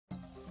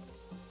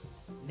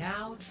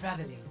Now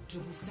traveling to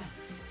Busan.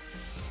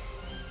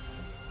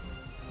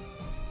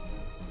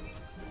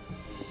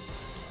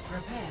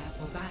 Prepare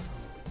for battle.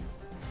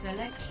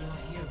 Select your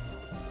hero.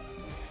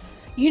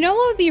 You know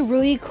what would be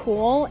really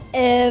cool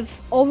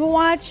if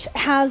Overwatch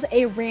has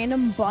a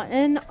random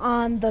button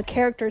on the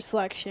character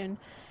selection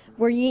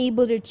where you're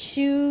able to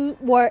choose,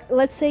 or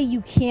let's say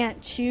you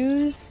can't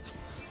choose,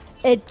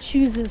 it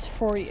chooses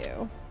for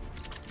you.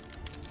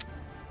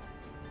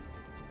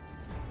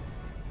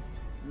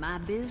 My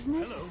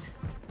business,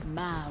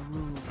 my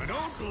rules. I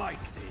don't like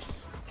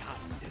this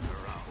standing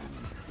around.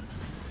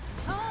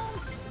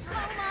 Home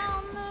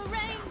on the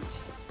range.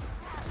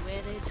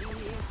 Where they do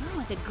it. Oh,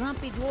 with a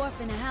grumpy dwarf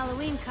in a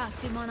Halloween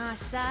costume on our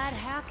side,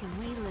 how can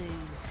we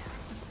lose?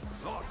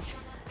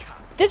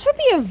 This would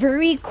be a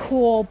very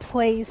cool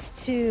place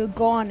to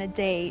go on a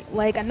date,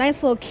 like a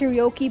nice little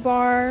karaoke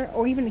bar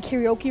or even a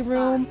karaoke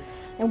room,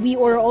 and we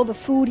order all the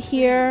food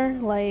here,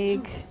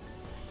 like...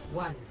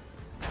 1.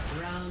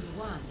 Round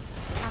 1.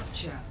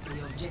 Capture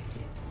the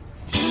objective.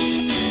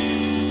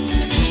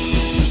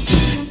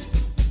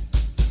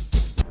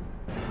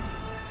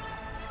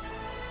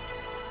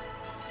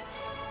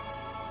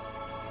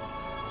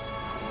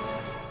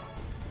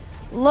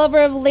 Lover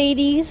of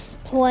ladies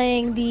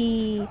playing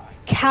the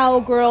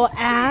cowgirl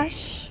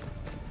Ash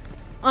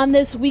on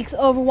this week's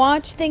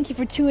Overwatch. Thank you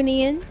for tuning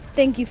in.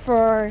 Thank you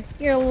for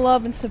your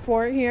love and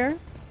support here.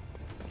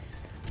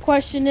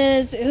 Question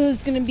is,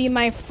 who's gonna be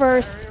my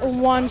first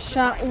one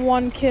shot,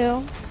 one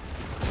kill?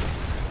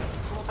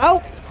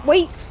 Oh,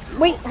 wait,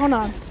 hold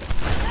on.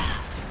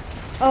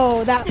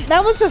 Oh,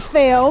 that was a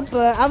fail,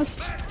 but I was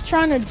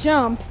trying to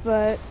jump,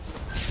 but...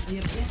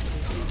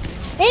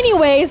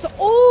 Anyways,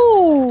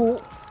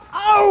 oh!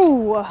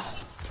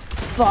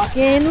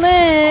 Fucking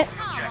lit!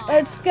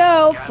 Let's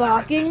go,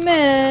 fucking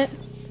lit!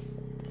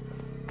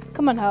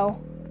 Come on, ho.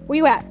 Where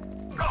you at?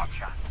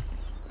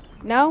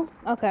 No?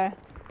 Okay.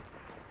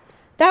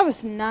 That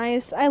was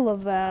nice. I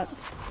love that.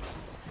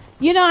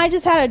 You know, I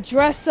just had to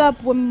dress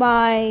up with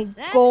my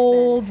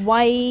gold,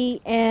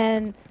 white,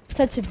 and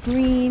touch of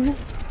green.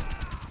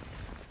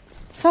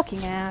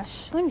 Fucking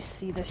Ash. Let me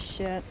see this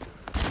shit.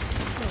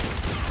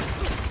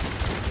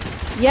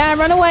 Yeah,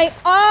 run away.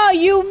 Oh,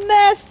 you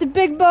missed,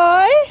 big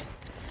boy.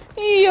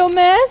 You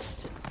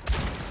missed.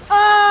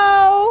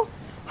 Oh,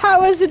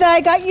 how is it that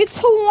I got you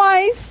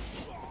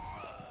twice?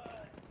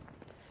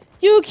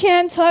 You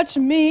can't touch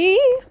me.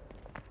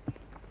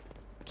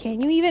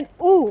 Can you even?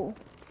 Ooh.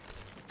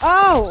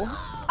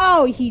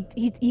 Oh,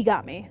 he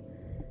got me.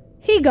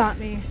 He got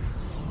me.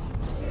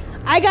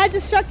 I got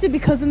distracted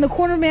because in the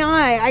corner of my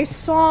eye, I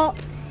saw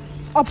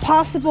a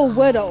possible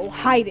Widow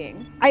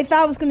hiding. I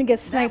thought I was gonna get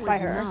sniped by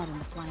her.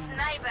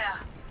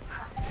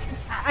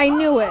 I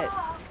knew it.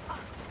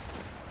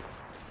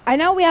 I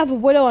know we have a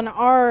Widow on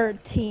our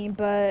team,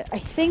 but I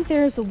think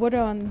there's a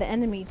Widow on the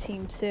enemy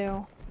team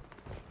too.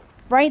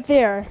 Right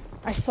there,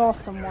 I saw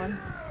someone.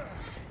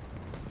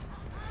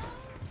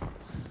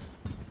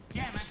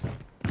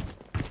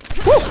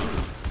 Woo!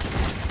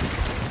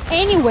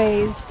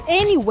 Anyways,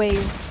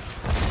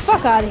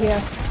 fuck out of here.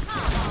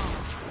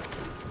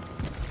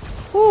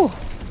 Whew.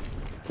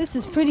 This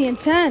is pretty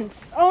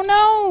intense. Oh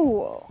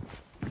no!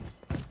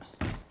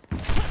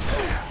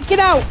 Get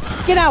out!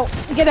 Get out!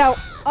 Get out!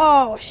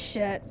 Oh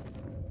shit.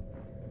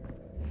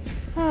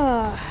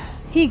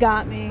 He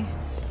got me.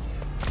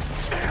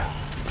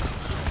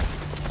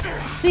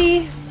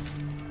 See?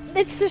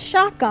 It's the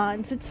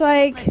shotguns. It's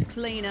like... Let's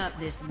clean up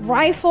this mess.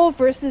 Rifle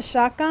versus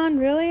shotgun?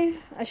 Really?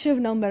 I should have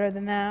known better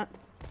than that.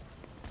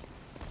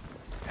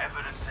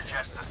 Evidence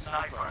suggests a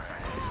sniper.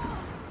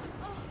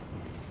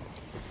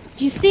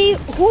 Do you see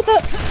who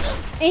the...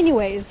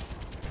 Anyways.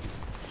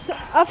 So,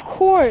 of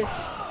course,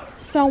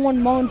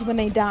 someone moans when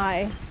they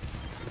die.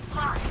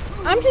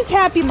 I'm just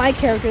happy my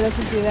character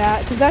doesn't do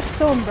that, because that's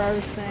so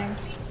embarrassing.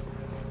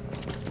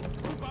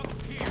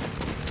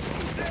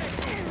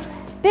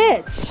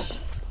 Bitch!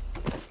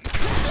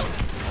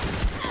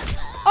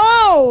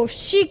 Oh,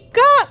 she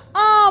got...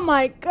 Oh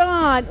my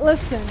god.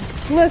 Listen.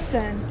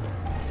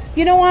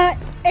 You know what?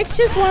 It's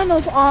just one of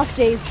those off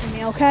days for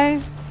me,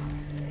 okay?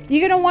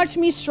 You're gonna watch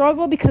me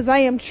struggle because I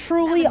am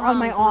truly on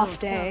my off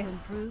day.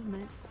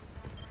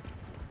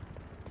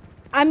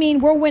 I mean,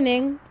 we're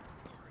winning.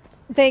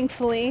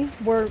 Thankfully.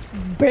 We're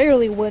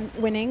barely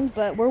winning,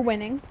 but we're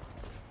winning.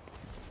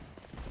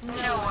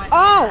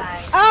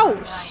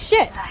 Oh,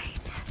 shit.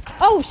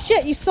 Oh,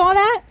 shit, you saw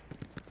that?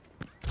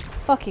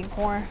 Fucking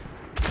whore.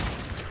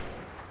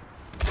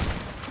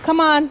 Come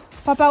on,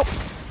 pop out.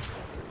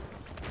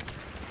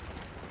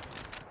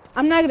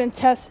 I'm not gonna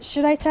test.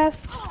 Should I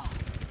test?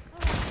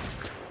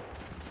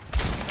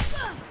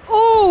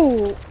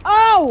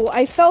 Oh,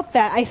 I felt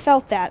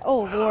that.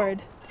 Oh,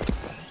 Lord.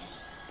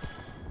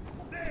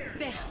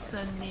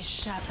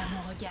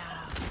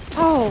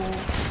 Oh.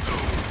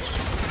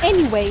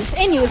 Anyways,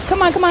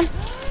 come on.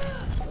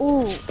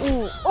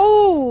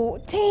 Ooh,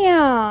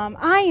 damn.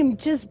 I am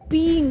just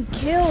being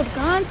killed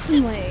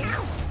constantly.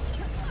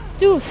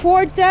 Dude,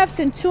 4 deaths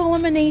and 2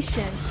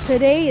 eliminations.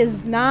 Today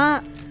is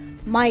not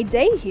my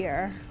day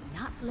here.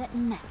 Not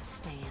letting that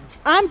stand.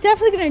 I'm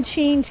definitely gonna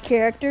change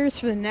characters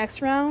for the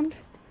next round.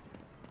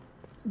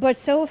 But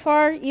so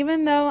far,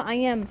 even though I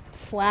am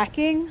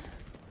slacking,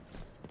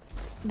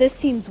 this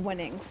team's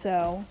winning,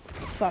 so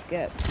fuck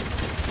it.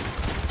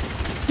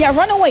 Yeah,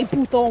 run away,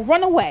 puto,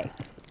 run away.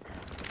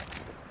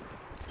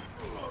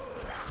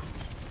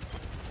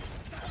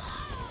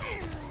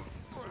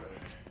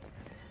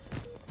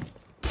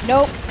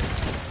 Nope.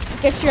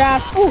 Get your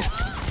ass. Ooh.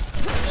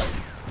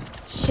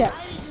 Shit.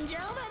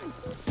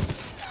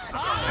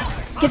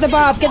 Get the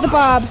bob, get the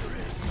bob.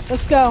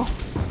 Let's go.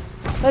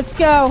 Let's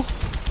go.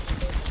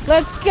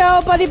 Let's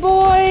go, buddy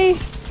boy.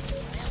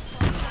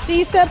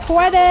 Si se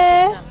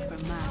puede.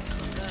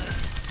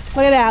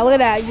 Look at that, look at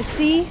that. You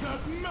see?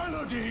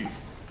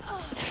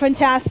 It's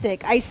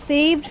fantastic. I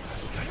saved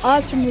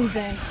us from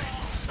losing.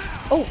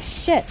 Oh,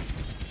 shit.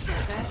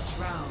 Best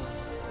round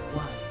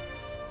 1.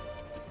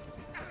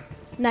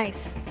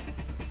 Nice.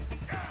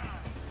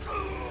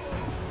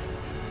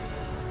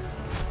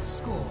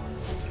 Score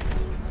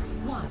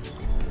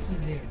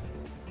 1-0.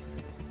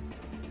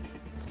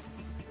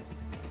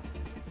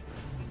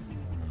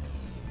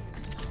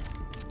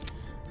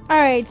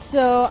 Alright,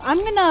 so I'm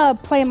gonna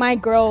play my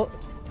girl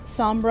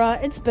Sombra.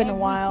 It's been a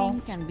while.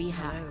 Everything can be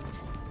hacked,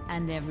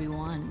 and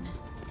everyone.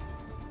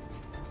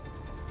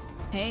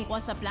 Hey,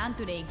 what's the plan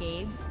today,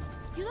 Gabe?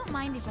 You don't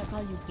mind if I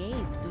call you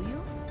Gabe, do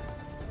you?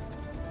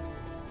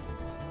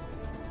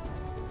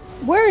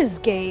 Where is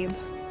Gabe?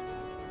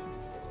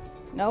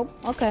 Nope,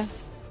 okay.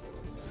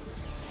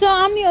 So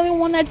I'm the only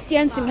one that's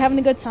dancing, having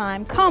a good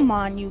time. Come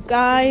on, you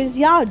guys.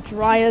 Y'all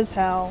dry as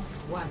hell.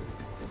 1.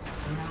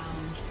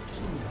 Round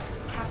 2.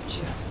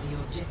 Capture the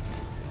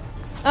objective.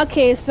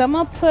 Okay, so I'm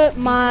gonna put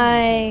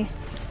my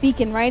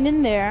beacon right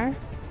in there.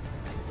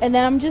 And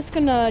then I'm just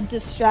gonna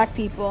distract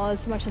people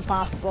as much as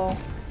possible.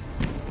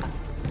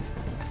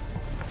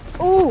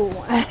 Ooh.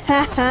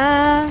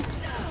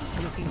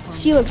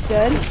 She looks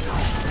good.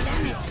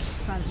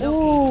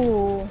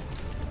 Ooh.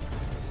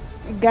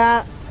 I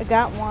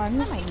got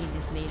one. I might need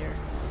this later.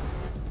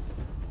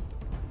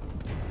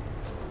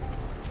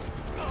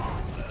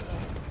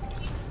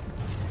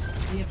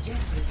 The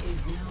objective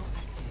is now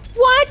active.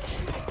 What?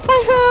 By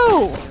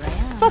who?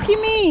 Fuck you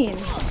mean?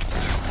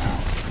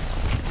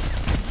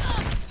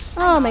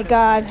 Oh my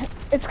god.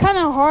 It's kind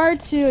of hard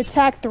to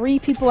attack 3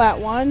 people at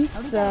once,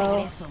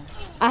 so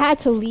I had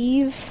to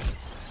leave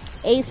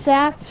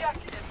ASAP.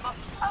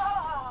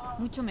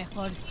 Mucho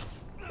mejor.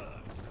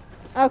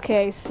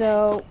 Okay,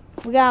 so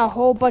we got a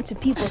whole bunch of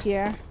people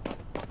here.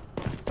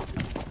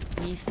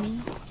 Miss me?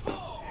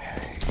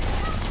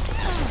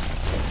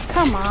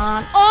 Come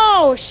on.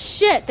 Oh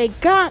shit, they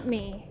got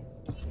me.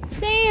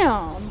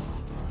 Damn.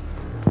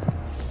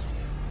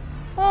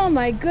 Oh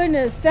my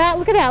goodness,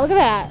 look at that, look at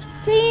that.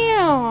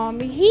 Damn,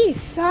 he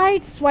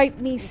sideswiped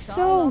me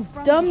so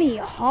dummy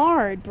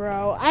hard,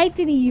 bro. I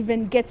didn't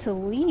even get to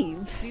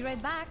leave. Be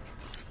right back.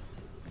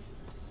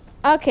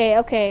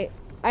 Okay.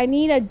 I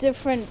need a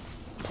different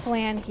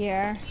plan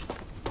here.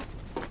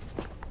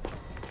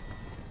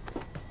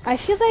 I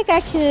feel like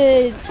I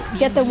could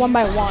get them 1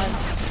 by 1.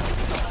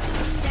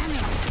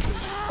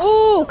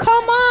 Ooh,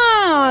 come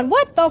on!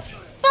 What the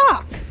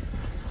fuck?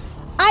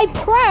 I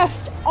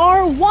pressed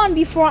R1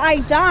 before I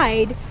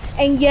died,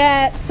 and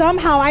yet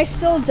somehow I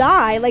still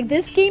die. Like,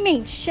 this game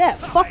ain't shit.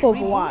 Fuck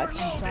Overwatch.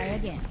 Try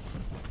again.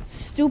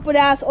 Stupid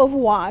ass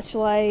Overwatch.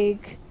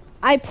 Like,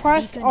 I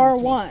pressed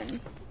R1.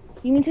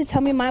 You mean to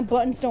tell me my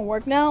buttons don't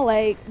work now?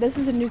 Like, this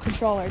is a new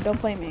controller. Don't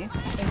blame me.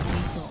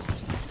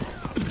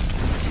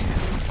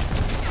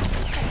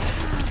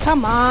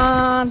 Come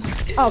on.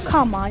 Oh,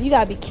 come on. You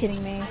gotta be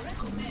kidding me.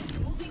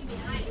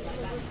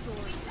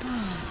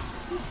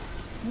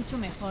 Mucho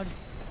mejor.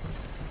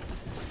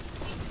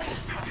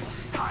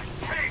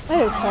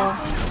 That is hell.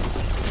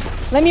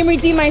 Let me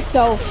redeem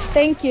myself.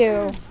 Thank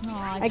you. No,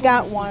 I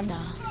got one.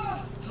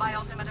 My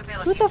ultimate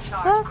ability. What the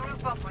Charge. fuck?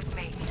 Group up with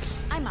me.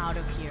 I'm out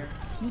of here.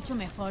 Mucho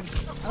mejor.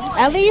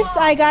 At least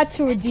I got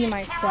to redeem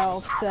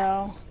myself,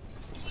 so.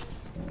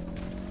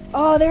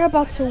 Oh, they're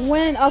about to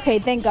win. Okay,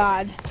 thank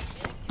God.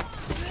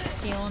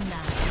 ¿Qué onda?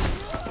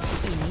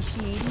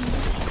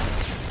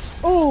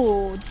 Initiating.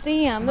 Oh,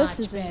 damn, this Much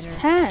is better.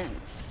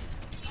 intense.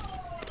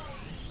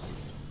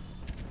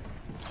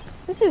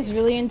 This is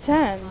really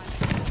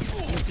intense.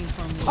 Looking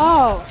for me.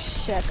 Oh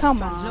shit,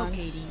 come on.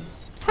 Translocating.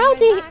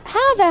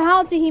 How the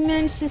hell did he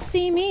manage to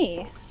see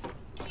me?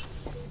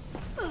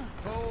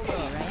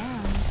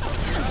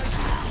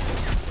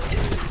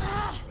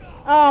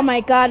 Oh my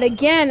god,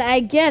 again,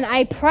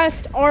 I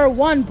pressed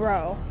R1,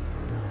 bro.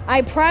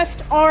 I pressed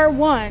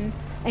R1,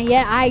 and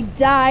yet I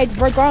died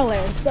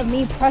regardless of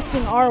me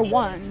pressing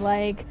R1.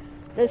 Like,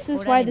 this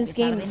is why this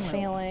game is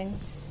failing.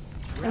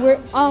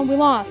 And we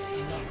lost.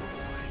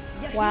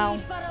 Wow.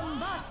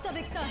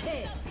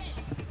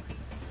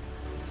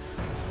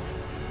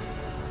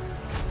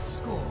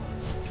 Score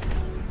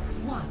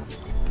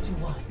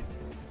 1-1.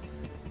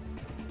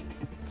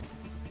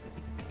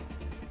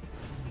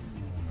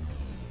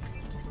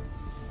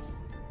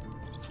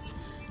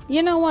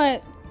 You know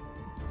what?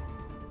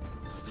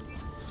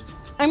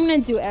 I'm gonna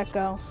do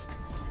Echo.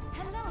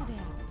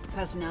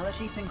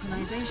 Personality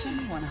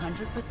synchronization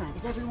 100%.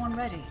 Is everyone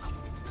ready?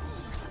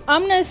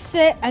 I'm gonna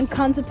sit and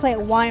contemplate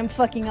why I'm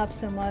fucking up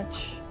so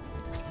much.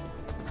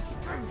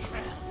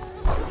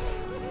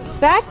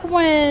 Back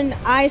when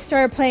I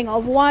started playing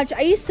Overwatch,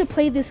 I used to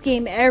play this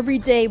game every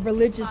day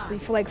religiously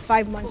for like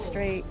 5 months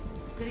straight.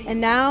 And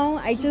now,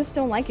 I just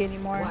don't like it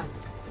anymore. One.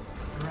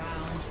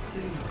 Round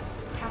 3.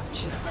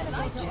 Capture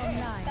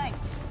objective.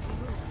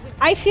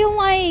 I feel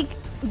like,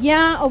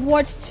 yeah,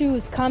 Overwatch 2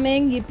 is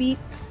coming, you beat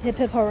hip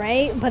hip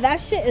hooray, but that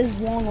shit is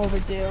long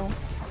overdue.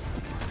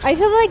 I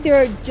feel like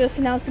they're just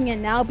announcing it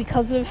now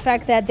because of the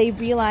fact that they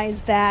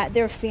realize that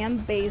their fan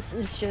base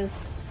is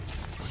just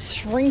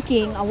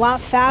shrinking a lot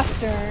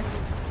faster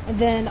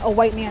than a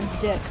white man's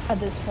dick at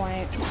this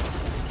point.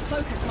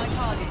 Focus my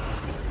target.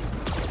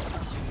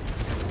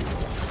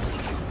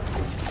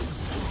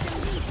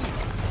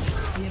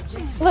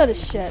 Look at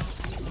this shit.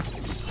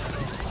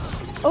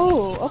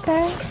 Oh,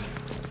 okay.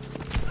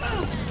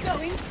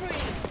 Going free.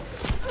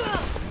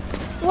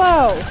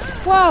 Whoa,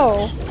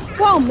 whoa,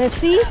 whoa,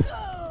 Missy.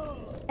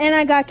 And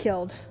I got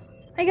killed.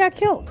 I got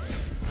killed.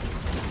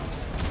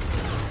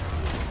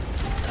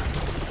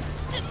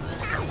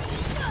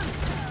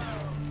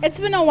 It's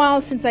been a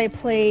while since I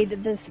played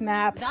this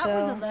map, That so...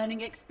 was a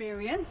learning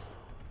experience.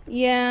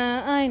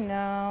 Yeah, I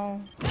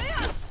know.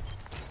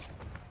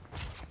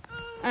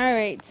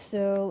 Alright,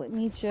 so let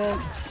me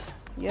just...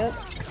 Yep.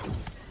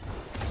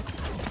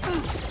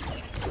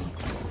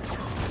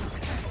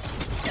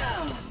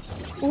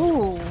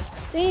 Ooh,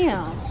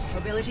 damn.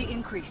 Mobility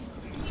increased.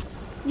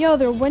 Yo,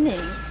 they're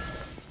winning.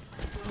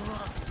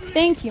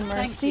 Thank you,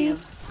 Mercy.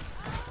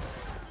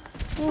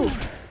 Thank you. Ooh.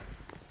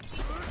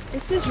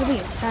 This is really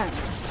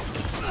intense.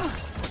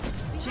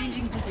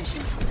 Changing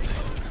position.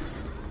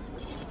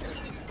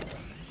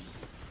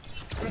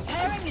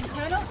 Repairing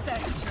internal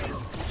circuitry.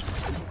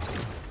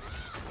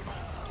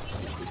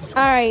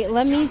 Alright,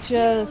 let me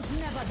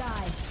just...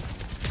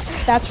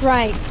 That's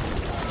right.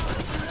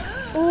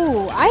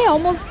 Ooh, I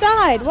almost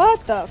died.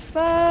 What the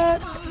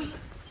fuck?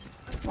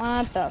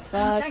 What the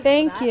fuck?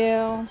 Thank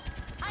you.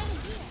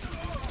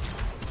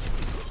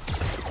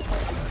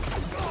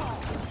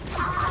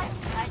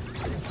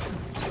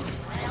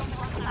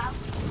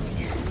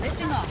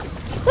 Lifting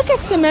off. Look at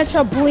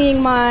Symmetra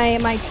bullying my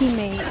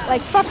teammate.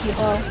 Like, fuck you,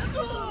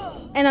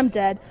 ho. And I'm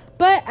dead.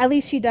 But at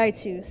least she died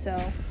too,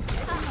 so...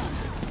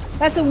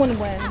 That's a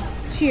win-win.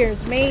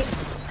 Cheers, mate.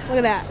 Look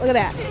at that. Look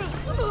at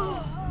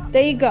that.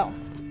 There you go.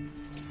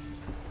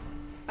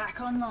 Back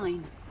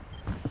online.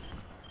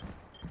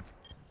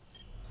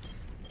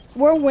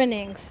 We're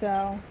winning,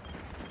 so...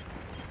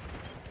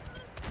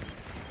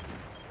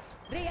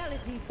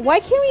 Why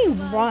can't we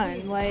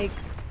run? Like,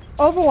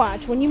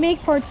 Overwatch, when you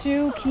make part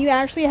 2, can you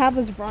actually have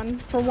us run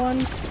for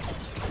once?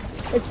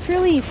 It's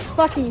pretty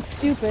fucking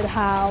stupid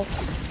how,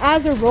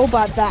 as a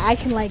robot that I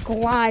can like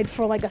glide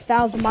for like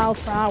 1,000 miles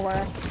per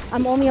hour,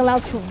 I'm only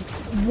allowed to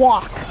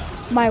walk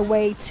my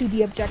way to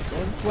the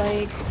objective.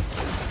 Like,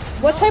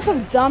 what type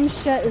of dumb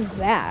shit is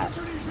that?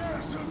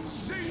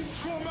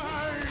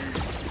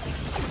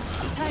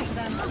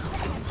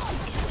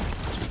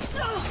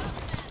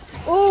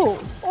 Oh,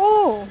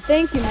 oh,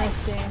 thank you,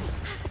 Mercy.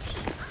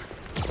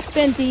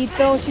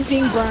 Bendito, she's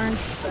being burned.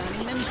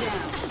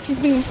 She's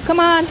being, come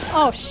on.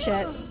 Oh,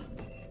 shit.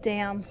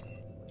 Damn.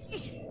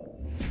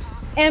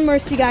 And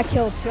Mercy got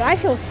killed, too. I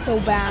feel so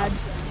bad.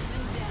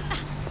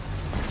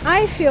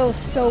 I feel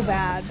so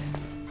bad.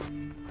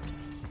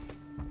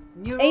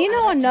 And you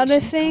know another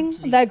thing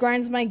that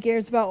grinds my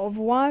gears about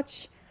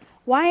Overwatch?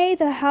 Why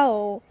the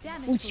hell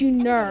would you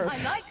nerf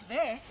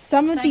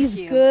some of these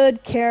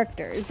good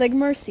characters? Like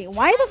Mercy.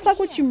 Why the fuck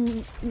would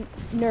you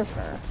nerf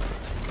her?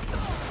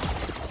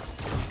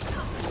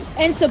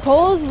 And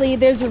supposedly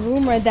there's a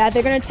rumor that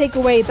they're gonna take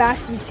away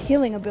Bastion's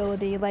healing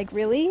ability. Like,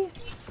 really?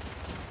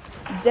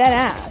 Dead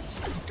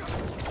ass.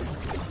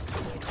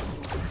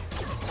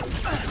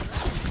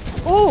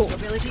 Oh!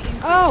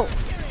 Oh!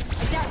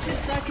 Adaptive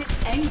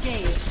circuits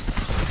engaged.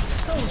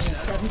 Soldier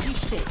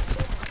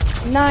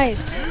 76. Nice.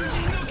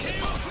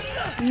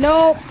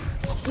 Nope.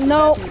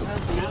 Nope.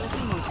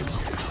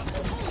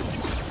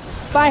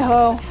 Bye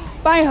ho.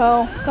 Bye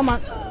ho. Come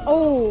on.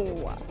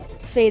 Oh.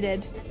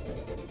 Faded.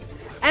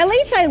 At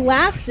least I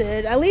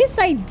lasted. At least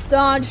I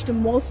dodged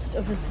most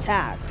of his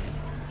attacks.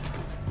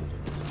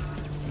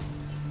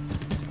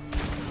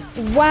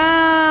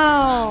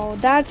 Wow.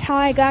 That's how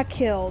I got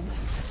killed.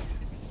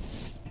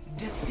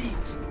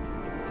 Defeat.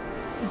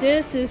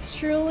 This is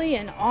truly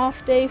an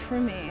off day for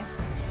me.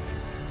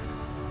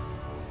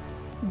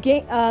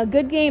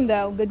 Good game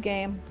though. Good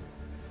game.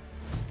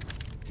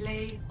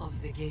 Play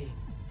of the game.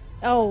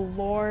 Oh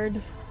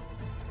lord.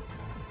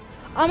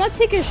 I'm gonna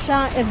take a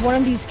shot if one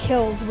of these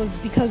kills was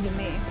because of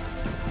me.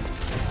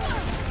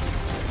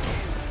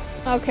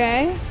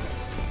 Okay.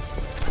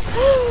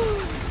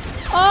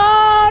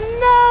 Oh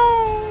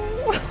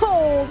no!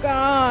 Oh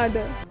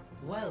god.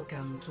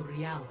 Welcome to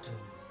Rialto.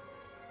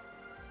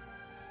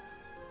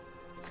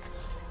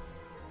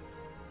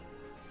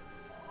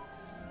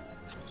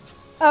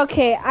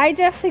 Okay, I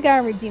definitely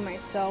gotta redeem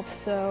myself,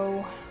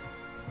 so...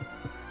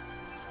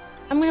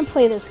 I'm gonna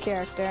play this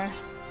character.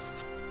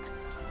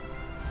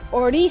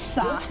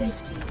 Orisa.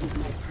 Safety is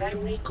my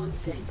primary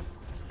concern.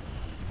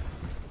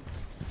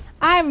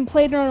 I haven't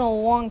played her in a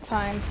long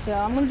time, so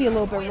I'm gonna be a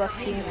little bit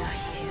rusty.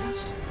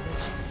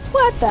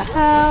 What the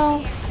hell?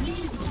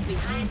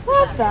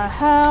 What the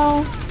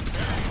hell?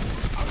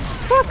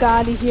 Fuck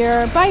out of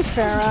here. Bye,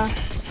 Farah.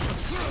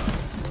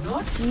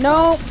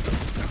 Nope.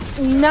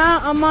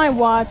 Not on my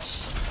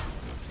watch.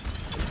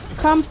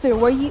 Come through.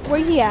 Where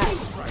he at?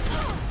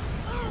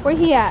 Where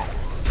he at?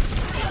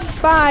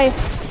 Bye.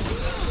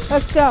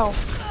 Let's go.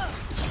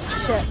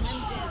 Shit.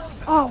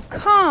 Oh,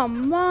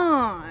 come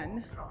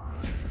on.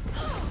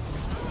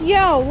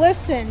 Yo,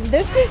 listen.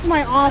 This is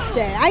my off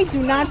day. I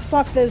do not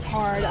suck this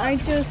hard. I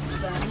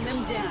just... Burn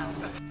them down.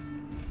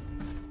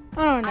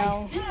 I don't I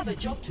know. still have a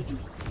job to do.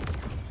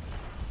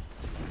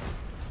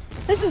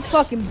 This is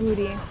fucking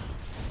booty.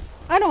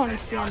 I don't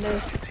understand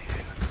this.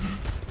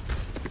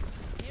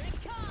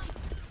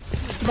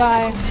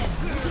 Bye.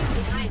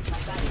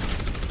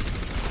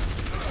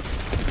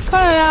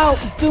 Cut it out,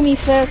 Doomy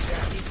Fist.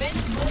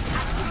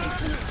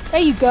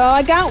 There you go,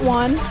 I got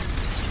one.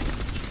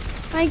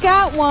 I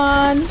got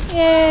one.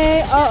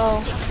 Yay.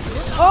 Uh-oh.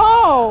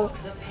 Oh!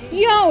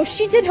 Yo,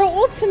 she did her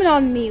ultimate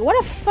on me.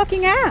 What a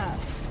fucking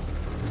ass.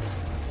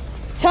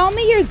 Tell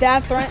me you're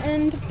that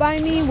threatened by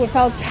me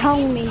without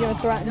telling me you're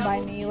threatened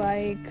by me.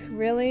 Like,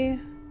 really?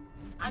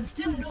 I'm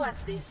still new at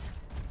this.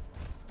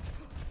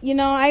 You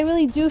know, I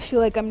really do feel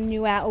like I'm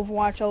new at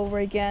Overwatch over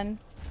again.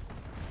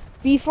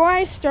 Before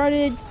I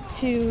started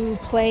to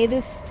play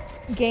this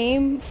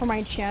game for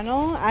my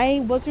channel,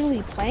 I wasn't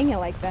really playing it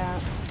like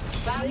that.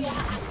 Barrier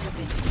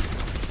activated.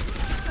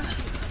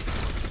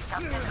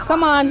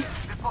 Come on.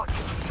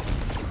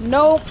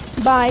 Nope.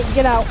 Bye.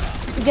 Get out.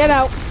 Get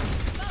out.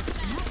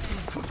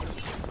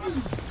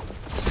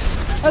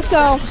 Let's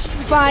go.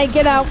 Bye.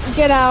 Get out.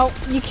 Get out.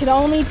 You can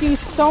only do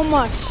so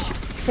much,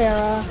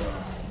 Farah.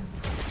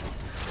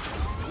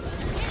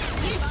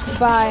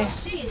 Bye.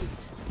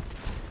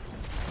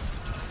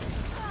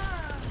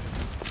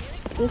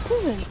 This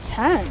is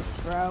intense,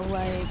 bro.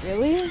 Like,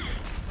 really?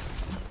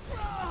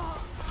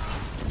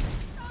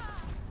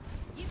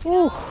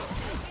 Ooh.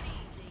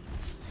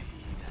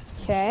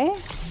 Okay.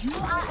 You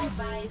are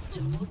advised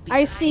to move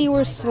I see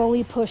we're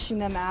slowly pushing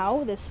them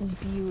out. This is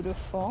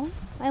beautiful.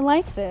 I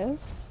like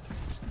this.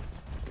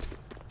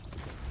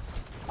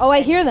 Oh,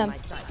 I hear them.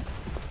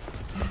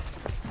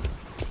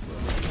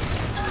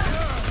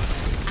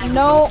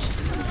 No.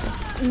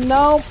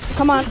 No.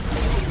 Come on.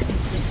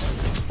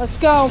 Let's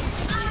go.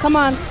 Come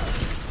on.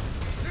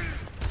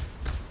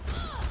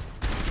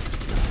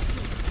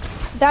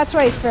 That's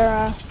right,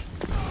 Farah.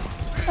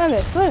 Look at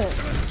this. Look at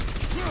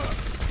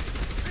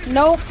this.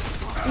 Nope.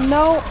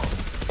 Nope.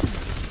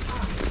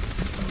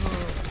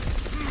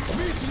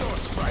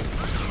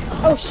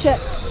 Oh shit.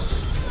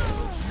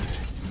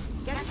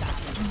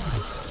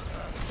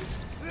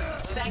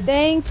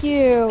 Thank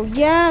you.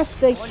 Yes,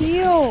 the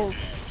heals.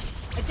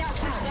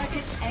 adaptive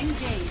circuits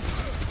engaged.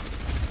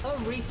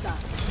 Orisa.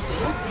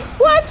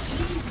 What?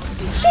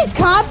 She's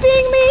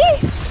copying me?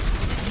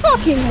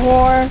 Fucking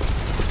whore.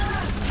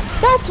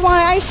 That's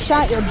why I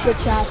shot your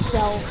bitch ass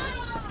self.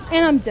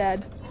 And I'm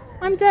dead.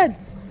 I'm dead.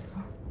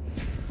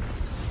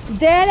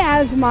 Dead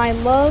as my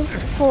love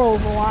for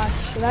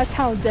Overwatch. That's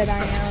how dead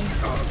I am.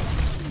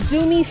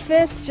 Doomy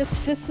Fist just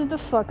fisted the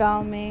fuck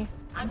out of me.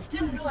 I'm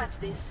still new at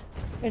this.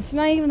 It's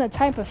not even the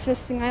type of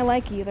fisting I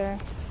like either.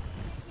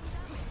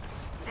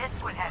 This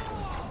would help.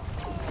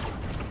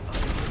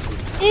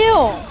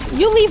 Ew!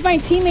 You leave my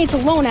teammates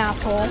alone,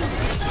 asshole.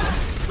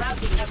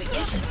 Routing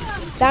navigation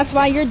system. That's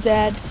why you're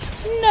dead.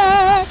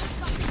 Next!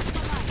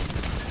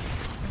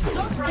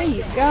 Stop There right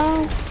you there.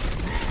 go.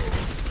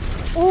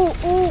 Ooh,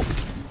 ooh.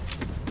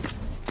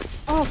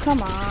 Oh,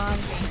 come on.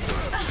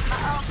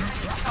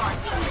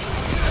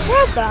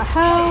 What the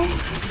hell?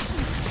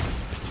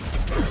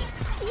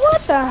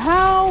 What the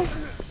hell?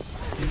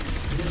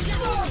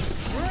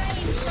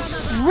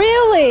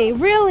 Really?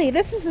 Really?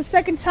 This is the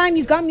second time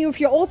you got me with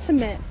your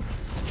ultimate,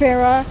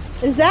 Farah.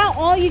 Is that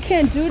all you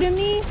can do to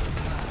me?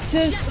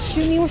 Just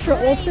shoot me with your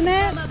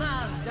ultimate?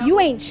 You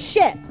ain't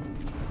shit.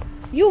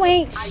 You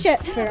ain't shit,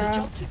 I still have a Farah.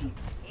 job to do.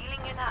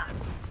 Healing enough.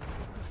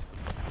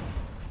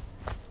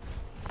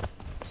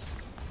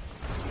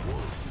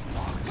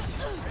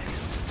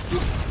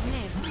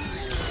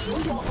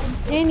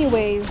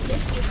 Anyways.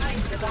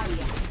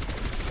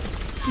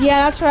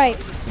 Yeah, that's right.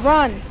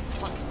 Run.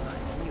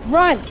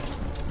 Run.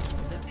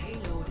 The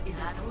payload is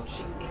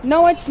approaching its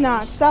No, it's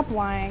not. Stop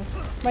lying.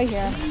 Right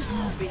here. Please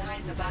move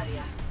behind the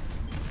barrier.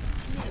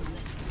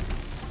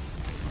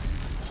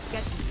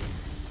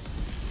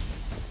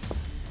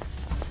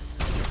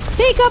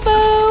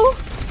 Peekaboo!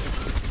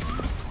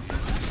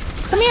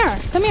 Come here.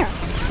 Come here.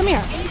 Come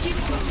here.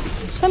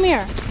 Come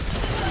here.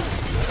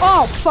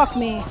 Oh, fuck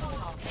me.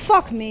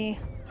 Fuck me.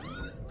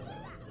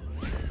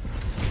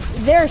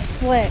 They're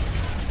slick.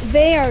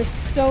 They are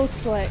so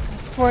slick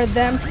for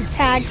them to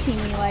tag team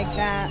me like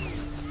that.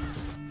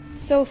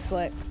 So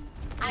slick.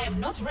 I am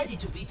not ready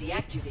to be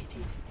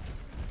deactivated.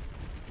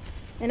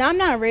 And I'm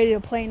not ready to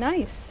play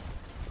nice.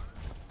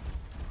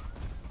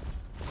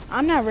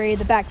 I'm not ready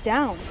to back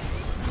down.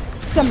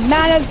 I'm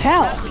mad as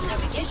hell.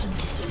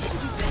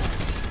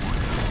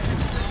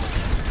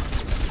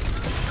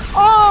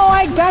 Oh,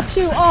 I got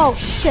you. Oh,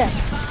 shit.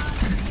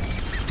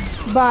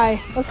 Bye.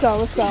 Let's go,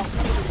 let's go.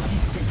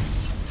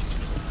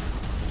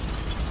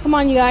 Come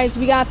on, you guys.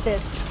 We got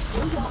this.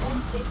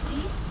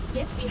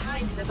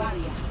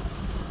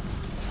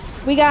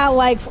 We got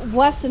like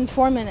less than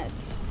 4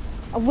 minutes.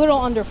 A little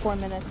under 4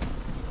 minutes.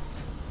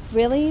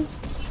 Really?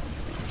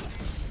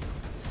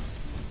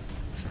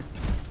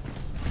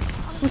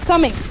 Who's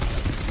coming?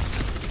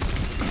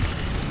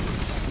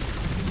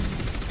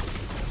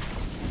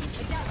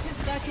 Adaptive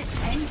circuits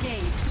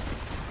engaged.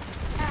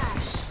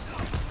 Ash.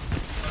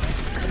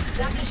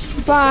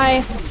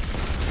 Bye.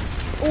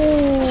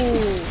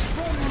 Ooh.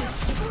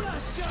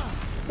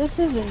 This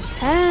is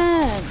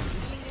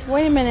intense.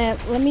 Wait a minute.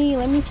 Let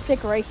me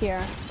stick right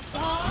here.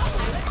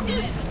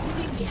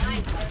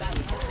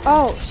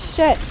 Oh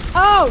shit.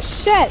 Oh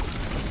shit.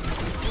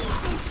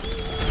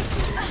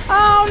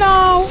 Oh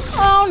no.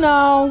 Oh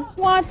no.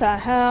 What the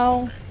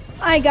hell?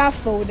 I got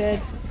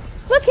folded.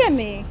 Look at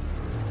me.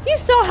 You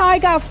saw how I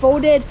got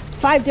folded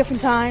 5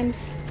 different times?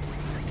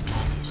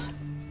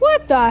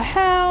 What the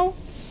hell?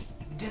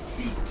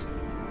 Defeat.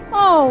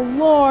 Oh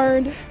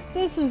lord.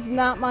 This is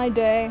not my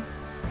day.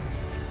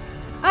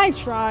 I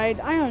tried.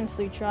 I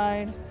honestly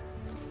tried.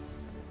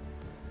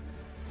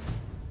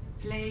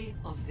 Play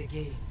of the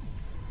game.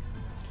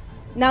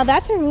 Now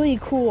that's a really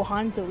cool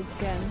Hanzo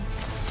skin.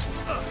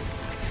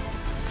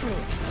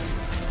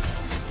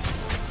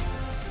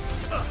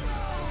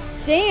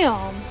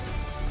 Damn.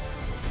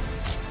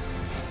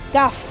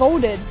 Got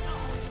folded.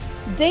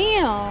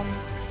 Damn.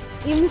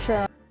 Even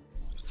for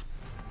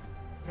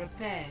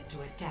Prepare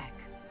to attack.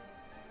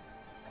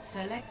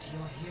 Select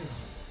your hero.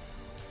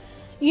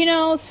 you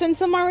know,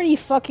 since I'm already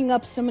fucking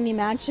up so many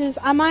matches,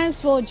 I might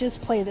as well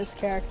just play this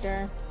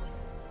character.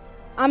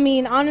 I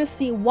mean,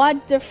 honestly,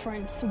 what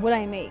difference would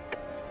I make?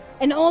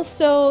 And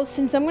also,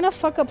 since I'm gonna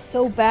fuck up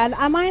so bad,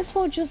 I might as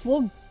well just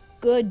look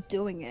good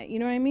doing it, you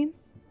know what I mean?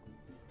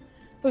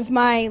 With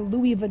my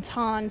Louis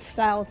Vuitton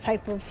style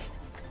type of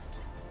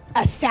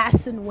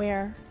assassin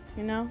wear,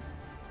 you know?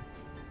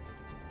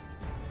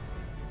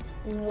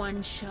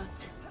 One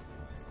shot,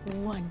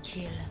 one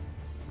kill.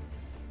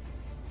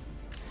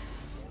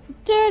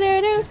 Do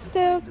do do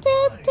do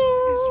do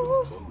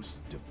do.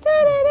 Do do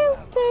do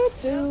do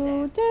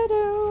do do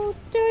do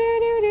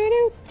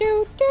do do do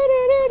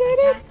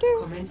Attack do.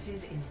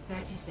 commences in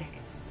 30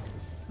 seconds.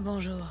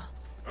 Bonjour.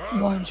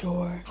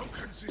 Bonjour. How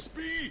can this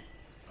be?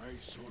 I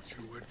thought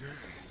you were dead.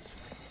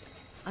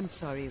 I'm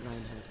sorry,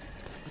 Reinhardt.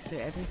 After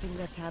everything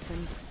that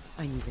happened,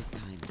 I needed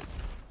time.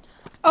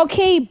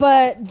 Okay,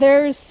 but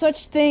there's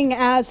such thing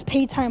as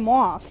pay time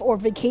off or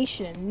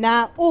vacation.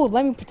 Not, oh,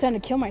 let me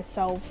pretend to kill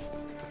myself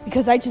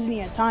because I just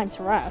needed time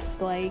to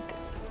rest. Like,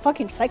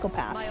 fucking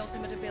psychopath. My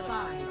ultimate ability.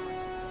 5,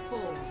 4,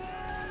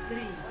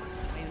 3,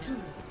 2,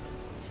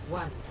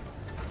 1.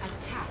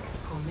 Attack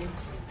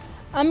commencing.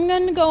 I'm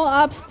gonna go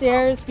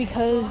upstairs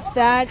because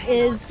that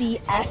is the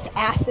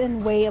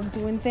assassin way of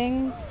doing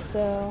things,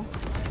 so.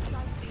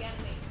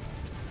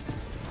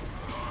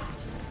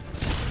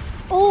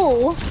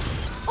 Oh!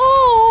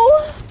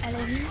 Oh!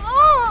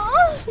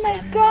 Oh my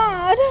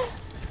god!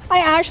 I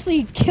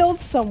actually killed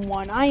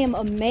someone. I am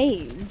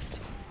amazed.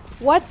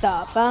 What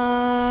the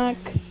fuck?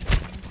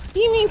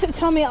 You mean to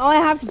tell me all I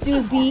have to do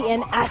is be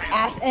an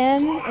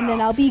assassin and then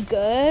I'll be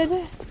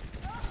good?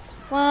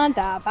 What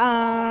the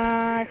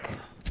fuck?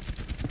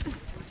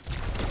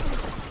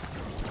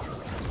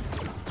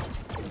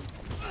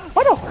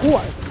 What a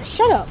whore.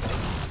 Shut up.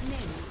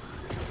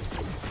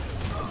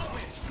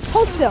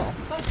 Hold still.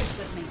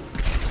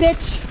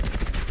 Bitch.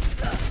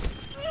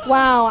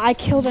 Wow, I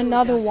killed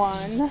another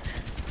one.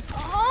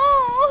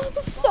 Oh,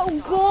 so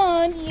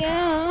good,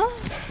 yeah.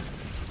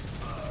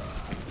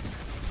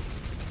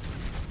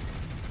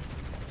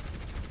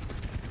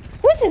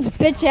 Where's this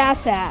bitch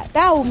ass at?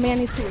 That old man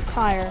needs to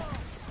retire.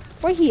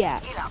 Where he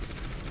at?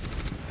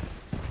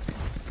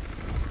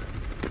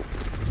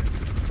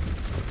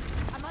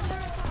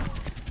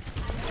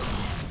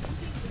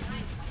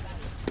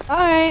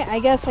 Alright, I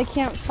guess I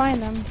can't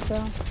find them,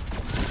 so.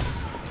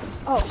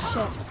 Oh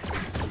shit.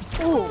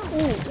 Ooh,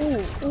 ooh,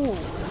 ooh, ooh.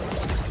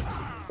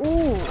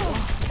 Ooh.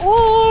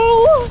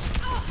 Ooh!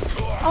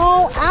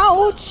 Oh,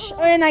 ouch!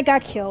 And I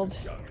got killed.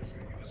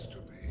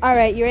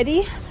 Alright, you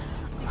ready?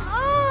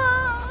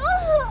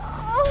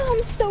 Oh,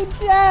 I'm so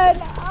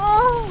dead.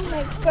 Oh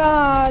my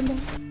god.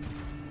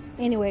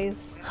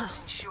 Anyways.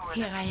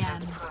 Here I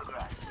am.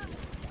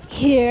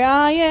 Here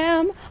I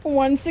am,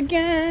 once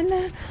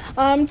again.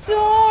 I'm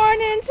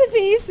torn into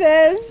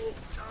pieces.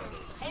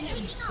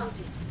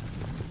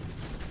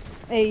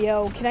 Hey,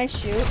 yo, can I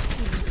shoot?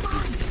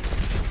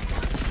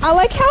 I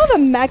like how the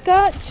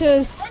mecha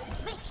just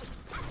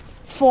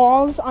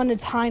falls on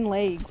its hind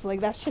legs.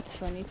 Like, that shit's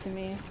funny to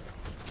me.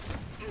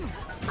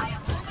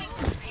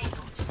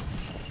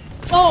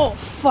 Oh,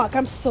 fuck,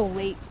 I'm so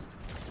late.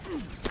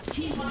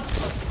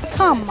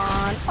 Come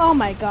on. Oh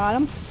my god,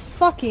 I'm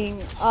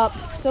fucking up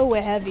so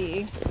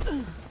heavy.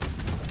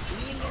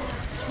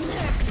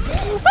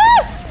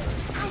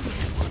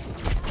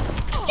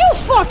 You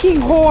fucking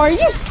whore!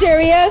 You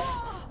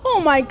serious?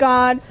 Oh my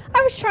god.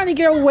 I was trying to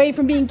get away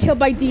from being killed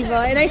by Diva,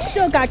 and I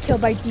still got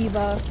killed by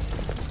Diva.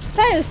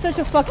 That is such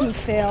a fucking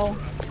fail.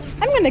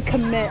 I'm gonna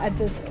commit at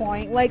this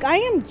point. Like, I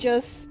am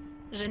just...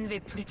 Je ne vais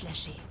plus te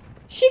lâcher.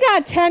 She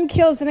got 10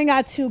 kills and I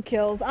got 2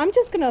 kills. I'm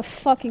just gonna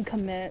fucking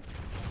commit.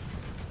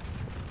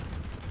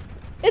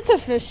 It's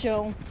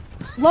official.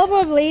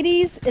 Lover of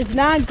Ladies is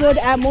not good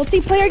at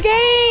multiplayer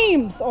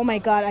games! Oh my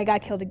god, I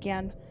got killed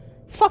again.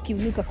 Fuck you,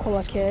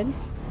 Nuka-Cola kid.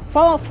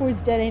 Fallout 4 is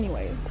dead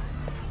anyways.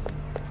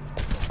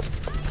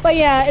 But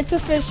yeah, it's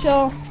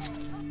official.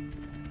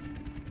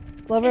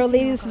 Lover of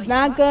Ladies is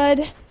not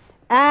good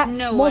at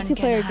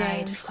multiplayer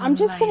games. I'm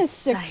just gonna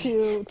stick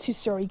to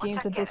story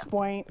games at this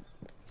point.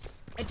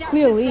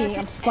 Clearly,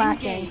 I'm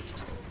slacking.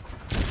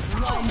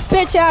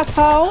 Bitch ass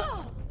hoe!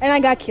 And I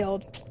got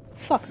killed.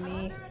 Fuck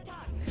me.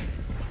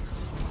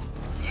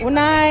 When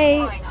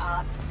I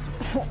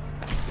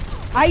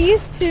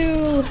used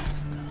to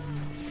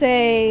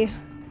say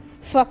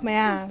fuck my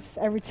ass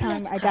every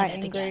time I got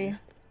angry.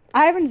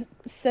 I haven't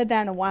said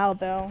that in a while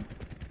though.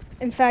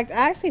 In fact,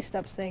 I actually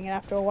stopped saying it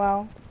after a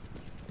while.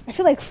 I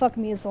feel like fuck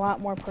me is a lot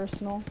more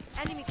personal.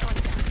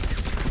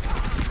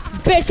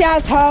 Bitch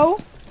ass hoe!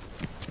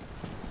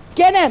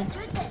 Get him!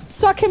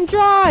 Suck him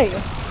dry!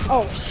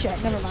 Oh shit,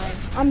 never mind.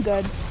 I'm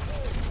good.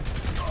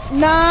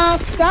 Nah,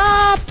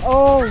 stop!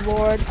 Oh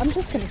lord, I'm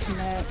just gonna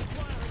commit.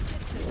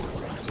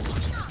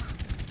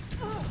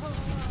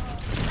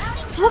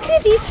 Look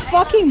at these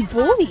fucking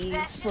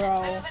bullies,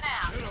 bro.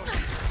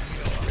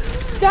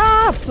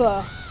 Stop!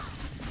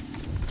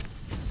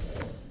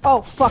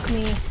 Oh, fuck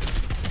me.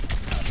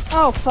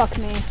 Oh, fuck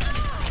me.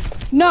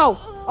 No!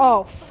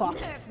 Oh, fuck.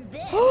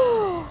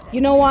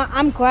 You know what?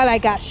 I'm glad I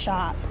got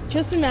shot.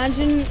 Just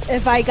imagine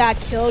if I got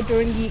killed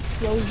during the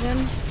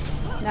explosion.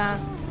 Nah.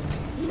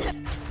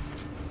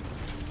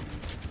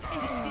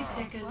 60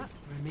 seconds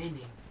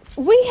remaining.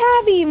 We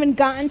haven't even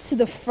gotten to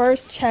the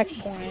first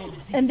checkpoint,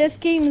 and this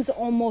game is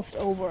almost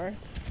over.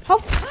 How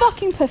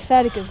fucking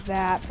pathetic is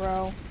that,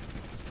 bro?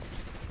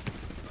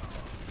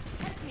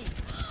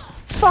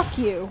 Fuck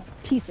you,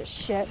 piece of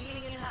shit.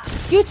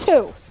 You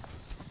too.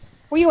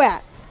 Where you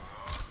at?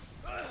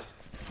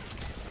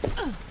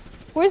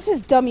 Where's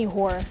this dummy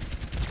whore?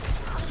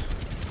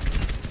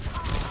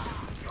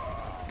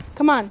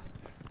 Come on.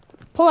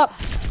 Pull up.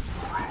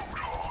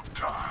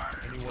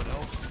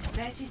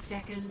 30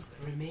 seconds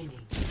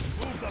remaining.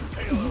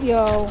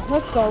 Yo,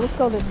 let's go. Let's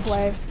go this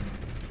way.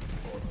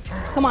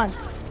 Come on.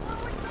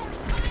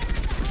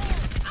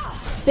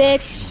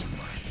 Bitch.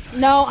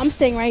 No, I'm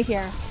staying right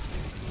here.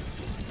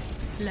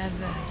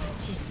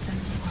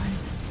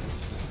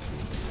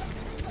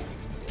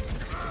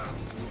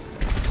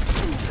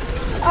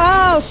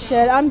 Oh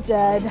shit, I'm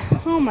dead.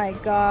 Oh my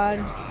god.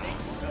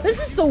 This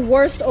is the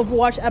worst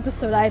Overwatch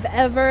episode I've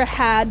ever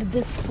had the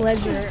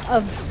displeasure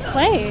of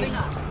playing.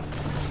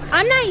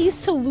 I'm not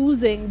used to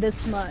losing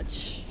this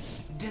much.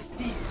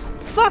 Defeat.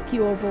 Fuck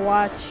you,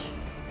 Overwatch.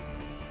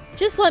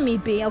 Just let me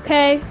be,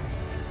 okay?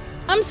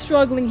 I'm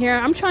struggling here.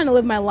 I'm trying to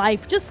live my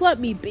life. Just let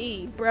me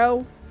be,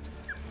 bro.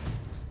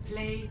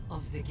 Play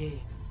of the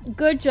game.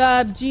 Good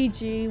job,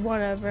 GG,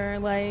 whatever,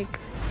 like...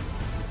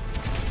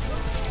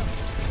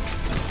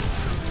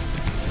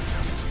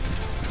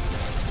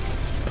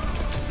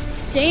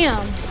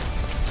 Damn.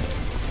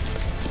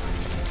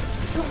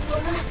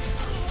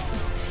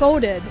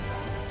 Folded.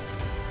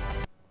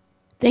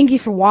 Thank you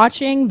for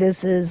watching.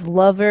 This is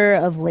Lover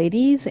of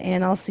Ladies,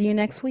 and I'll see you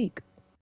next week.